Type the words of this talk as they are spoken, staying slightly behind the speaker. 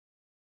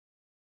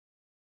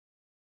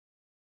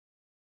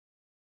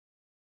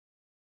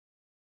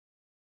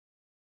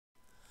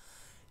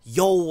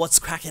Yo, what's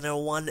cracking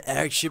everyone?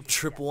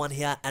 Airship111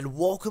 here, and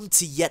welcome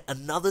to yet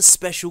another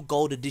special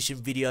gold edition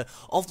video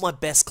of my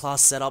best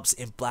class setups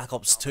in Black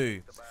Ops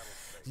 2.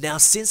 Now,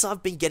 since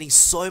I've been getting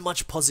so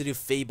much positive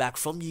feedback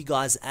from you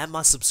guys and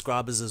my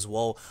subscribers as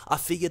well, I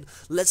figured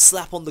let's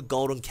slap on the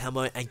golden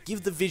camo and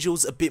give the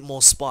visuals a bit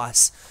more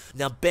spice.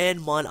 Now, bear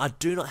in mind I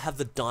do not have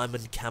the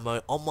diamond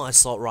camo on my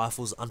assault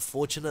rifles,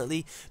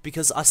 unfortunately,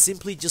 because I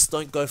simply just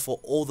don't go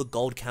for all the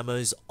gold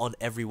camos on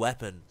every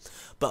weapon.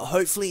 But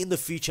hopefully in the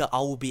future I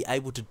will be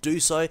able to do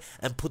so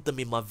and put them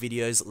in my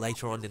videos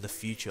later on in the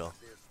future.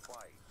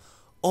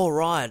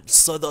 Alright,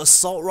 so the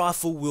assault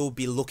rifle we'll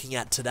be looking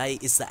at today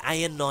is the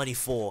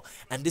AN-94,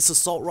 and this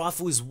assault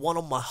rifle is one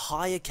of my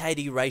higher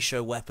KD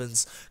ratio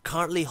weapons,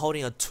 currently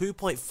holding a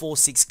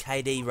 2.46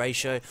 KD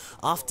ratio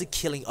after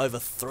killing over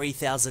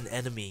 3,000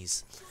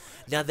 enemies.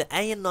 Now, the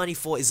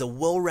AN-94 is a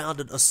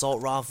well-rounded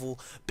assault rifle,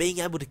 being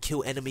able to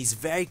kill enemies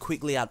very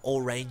quickly at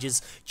all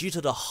ranges due to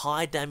the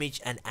high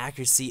damage and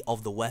accuracy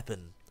of the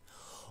weapon.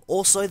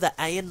 Also, the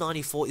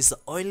AN-94 is the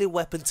only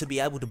weapon to be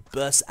able to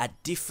burst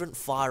at different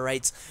fire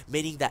rates,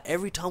 meaning that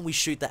every time we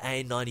shoot the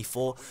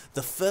AN-94,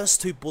 the first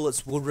two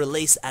bullets will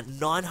release at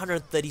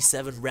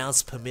 937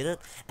 rounds per minute,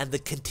 and the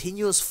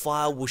continuous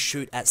fire will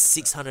shoot at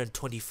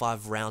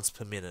 625 rounds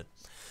per minute.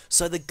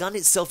 So the gun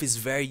itself is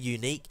very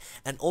unique,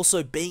 and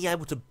also being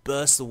able to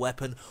burst the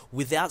weapon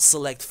without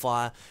select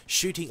fire,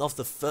 shooting off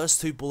the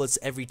first two bullets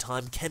every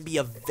time can be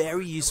a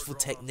very useful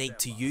technique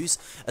to use,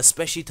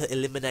 especially to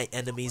eliminate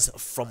enemies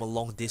from a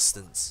long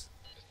distance.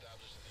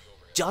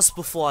 Just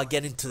before I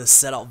get into the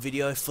setup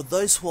video, for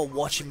those who are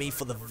watching me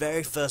for the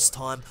very first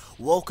time,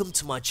 welcome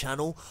to my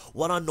channel.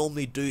 What I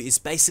normally do is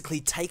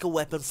basically take a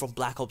weapon from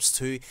Black Ops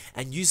 2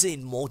 and use it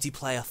in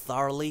multiplayer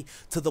thoroughly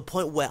to the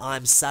point where I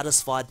am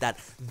satisfied that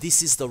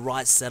this is the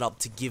right setup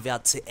to give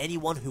out to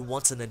anyone who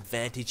wants an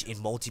advantage in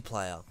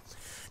multiplayer.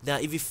 Now,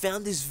 if you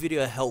found this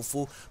video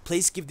helpful,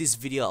 please give this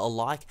video a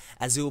like,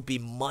 as it will be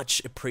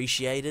much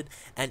appreciated.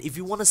 And if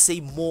you want to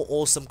see more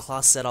awesome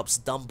class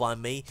setups done by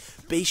me,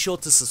 be sure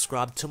to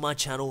subscribe to my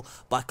channel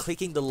by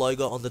clicking the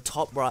logo on the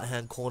top right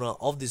hand corner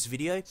of this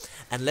video,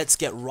 and let's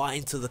get right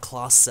into the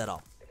class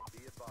setup.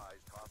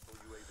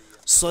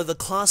 So the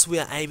class we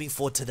are aiming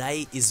for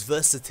today is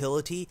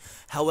versatility,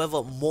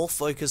 however more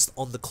focused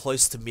on the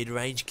close to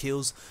mid-range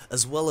kills,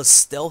 as well as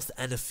stealth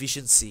and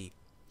efficiency.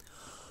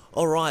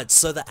 Alright,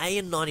 so the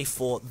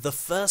AN-94, the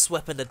first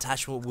weapon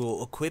attachment we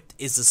will equip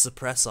is the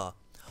suppressor.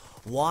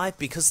 Why?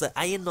 Because the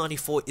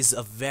AN-94 is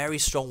a very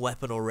strong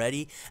weapon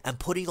already, and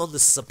putting on the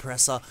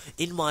suppressor,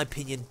 in my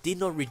opinion, did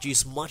not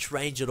reduce much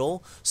range at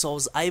all, so I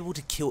was able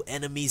to kill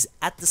enemies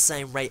at the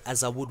same rate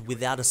as I would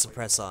without a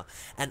suppressor,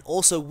 and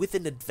also with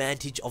an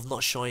advantage of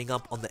not showing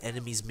up on the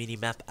enemy's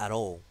minimap at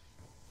all.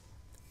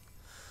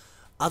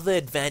 Other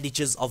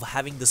advantages of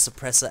having the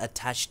suppressor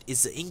attached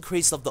is the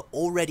increase of the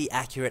already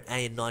accurate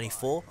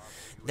AN-94.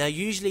 Now,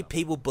 usually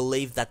people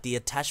believe that the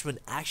attachment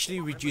actually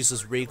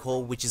reduces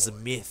recoil, which is a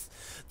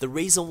myth. The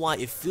reason why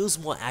it feels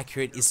more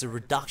accurate is the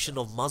reduction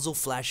of muzzle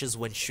flashes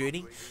when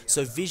shooting,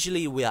 so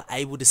visually we are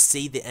able to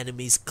see the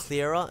enemies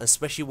clearer,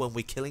 especially when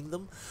we're killing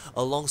them,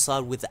 alongside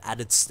with the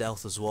added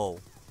stealth as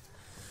well.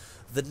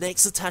 The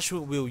next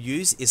attachment we'll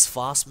use is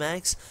Fast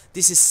Mags.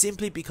 This is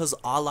simply because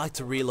I like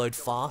to reload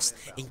fast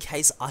in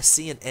case I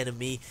see an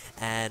enemy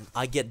and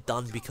I get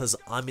done because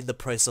I'm in the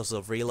process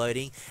of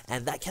reloading,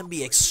 and that can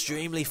be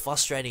extremely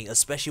frustrating,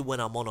 especially when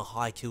I'm on a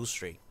high kill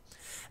streak.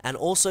 And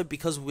also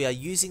because we are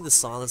using the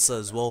silencer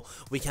as well,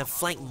 we can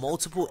flank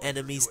multiple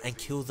enemies and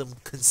kill them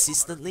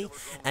consistently,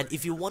 and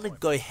if you want to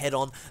go head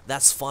on,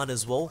 that's fine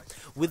as well.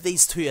 With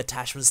these two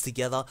attachments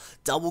together,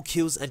 double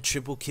kills and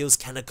triple kills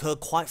can occur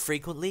quite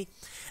frequently,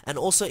 and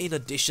also in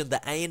addition, the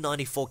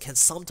AN-94 can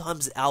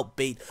sometimes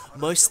outbeat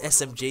most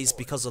SMGs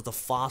because of the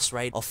fast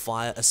rate of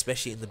fire,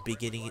 especially in the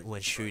beginning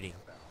when shooting.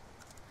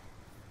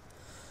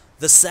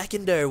 The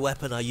secondary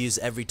weapon I use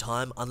every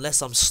time,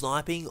 unless I'm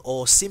sniping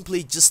or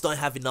simply just don't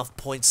have enough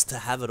points to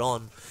have it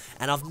on,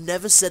 and I've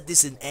never said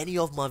this in any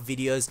of my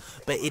videos,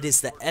 but it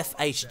is the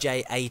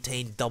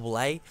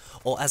FHJ-18AA,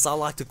 or as I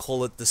like to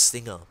call it, the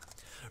Stinger.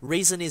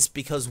 Reason is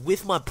because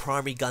with my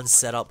primary gun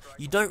setup,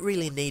 you don't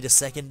really need a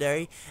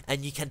secondary,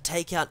 and you can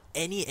take out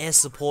any air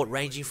support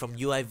ranging from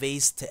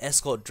UAVs to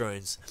escort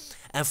drones.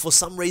 And for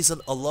some reason,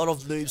 a lot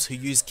of noobs who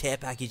use care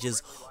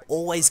packages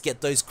always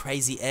get those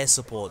crazy air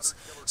supports.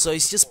 So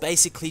it's just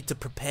basically to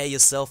prepare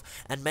yourself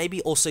and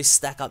maybe also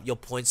stack up your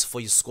points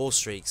for your score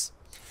streaks.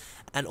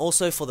 And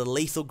also for the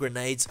lethal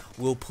grenades,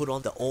 we'll put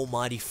on the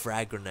almighty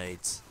frag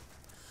grenades.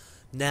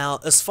 Now,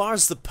 as far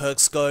as the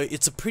perks go,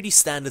 it's a pretty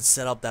standard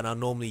setup that I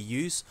normally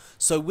use.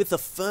 So with the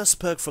first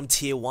perk from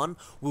tier 1,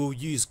 we'll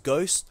use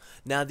Ghost.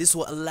 Now this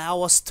will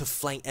allow us to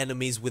flank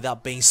enemies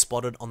without being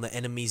spotted on the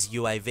enemy's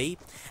UAV,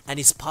 and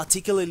it's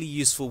particularly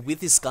useful with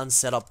this gun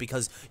setup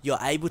because you're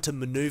able to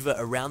maneuver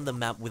around the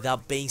map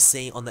without being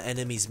seen on the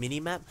enemy's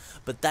minimap,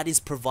 but that is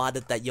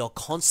provided that you're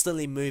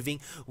constantly moving,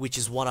 which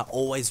is what I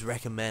always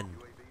recommend.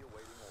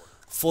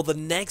 For the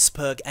next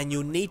perk, and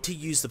you'll need to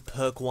use the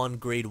perk 1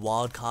 greed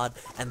wildcard,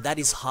 and that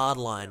is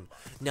Hardline.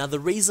 Now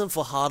the reason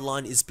for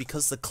Hardline is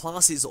because the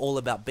class is all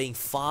about being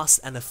fast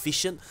and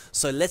efficient,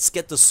 so let's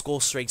get the score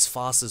streaks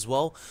fast as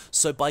well.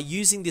 So by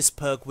using this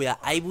perk we are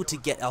able to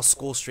get our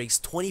score streaks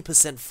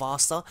 20%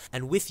 faster,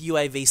 and with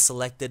UAV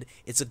selected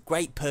it's a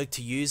great perk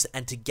to use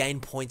and to gain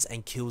points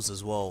and kills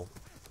as well.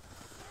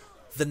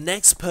 The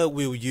next perk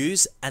we'll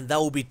use, and that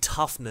will be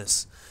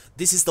Toughness.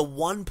 This is the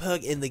one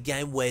perk in the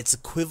game where it's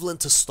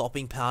equivalent to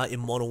stopping power in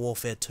Modern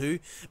Warfare 2,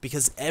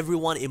 because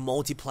everyone in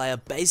multiplayer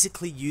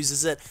basically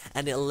uses it,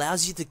 and it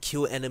allows you to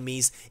kill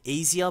enemies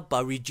easier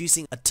by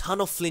reducing a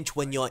ton of flinch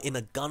when you're in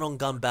a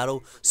gun-on-gun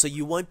battle, so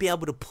you won't be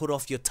able to put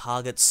off your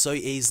target so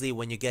easily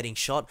when you're getting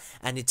shot,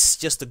 and it's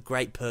just a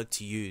great perk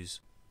to use.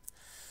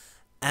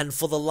 And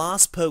for the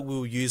last perk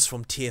we'll use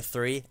from tier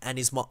 3, and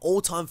is my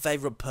all-time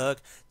favorite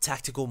perk,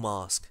 Tactical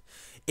Mask.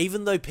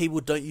 Even though people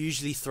don't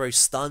usually throw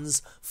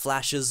stuns,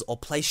 flashes, or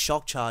place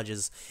shock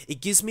charges,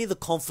 it gives me the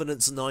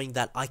confidence knowing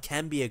that I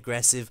can be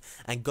aggressive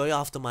and go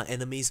after my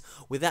enemies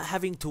without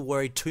having to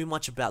worry too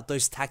much about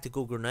those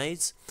tactical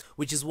grenades,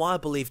 which is why I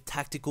believe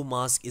Tactical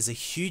Mask is a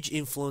huge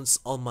influence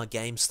on my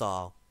game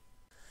style.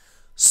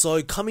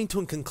 So coming to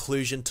a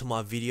conclusion to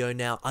my video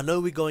now, I know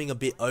we're going a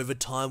bit over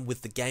time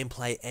with the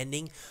gameplay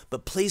ending,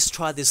 but please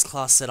try this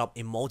class setup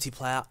in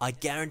multiplayer. I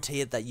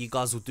guarantee it that you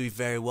guys will do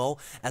very well,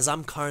 as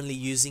I'm currently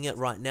using it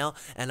right now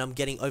and I'm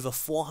getting over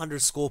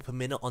 400 score per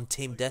minute on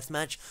Team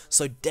Deathmatch,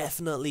 so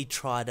definitely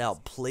try it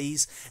out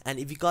please. And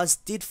if you guys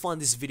did find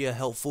this video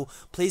helpful,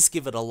 please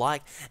give it a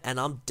like, and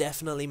I'm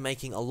definitely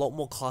making a lot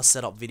more class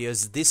setup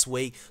videos this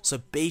week, so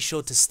be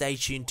sure to stay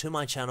tuned to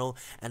my channel,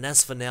 and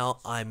as for now,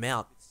 I'm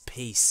out.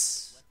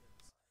 Peace.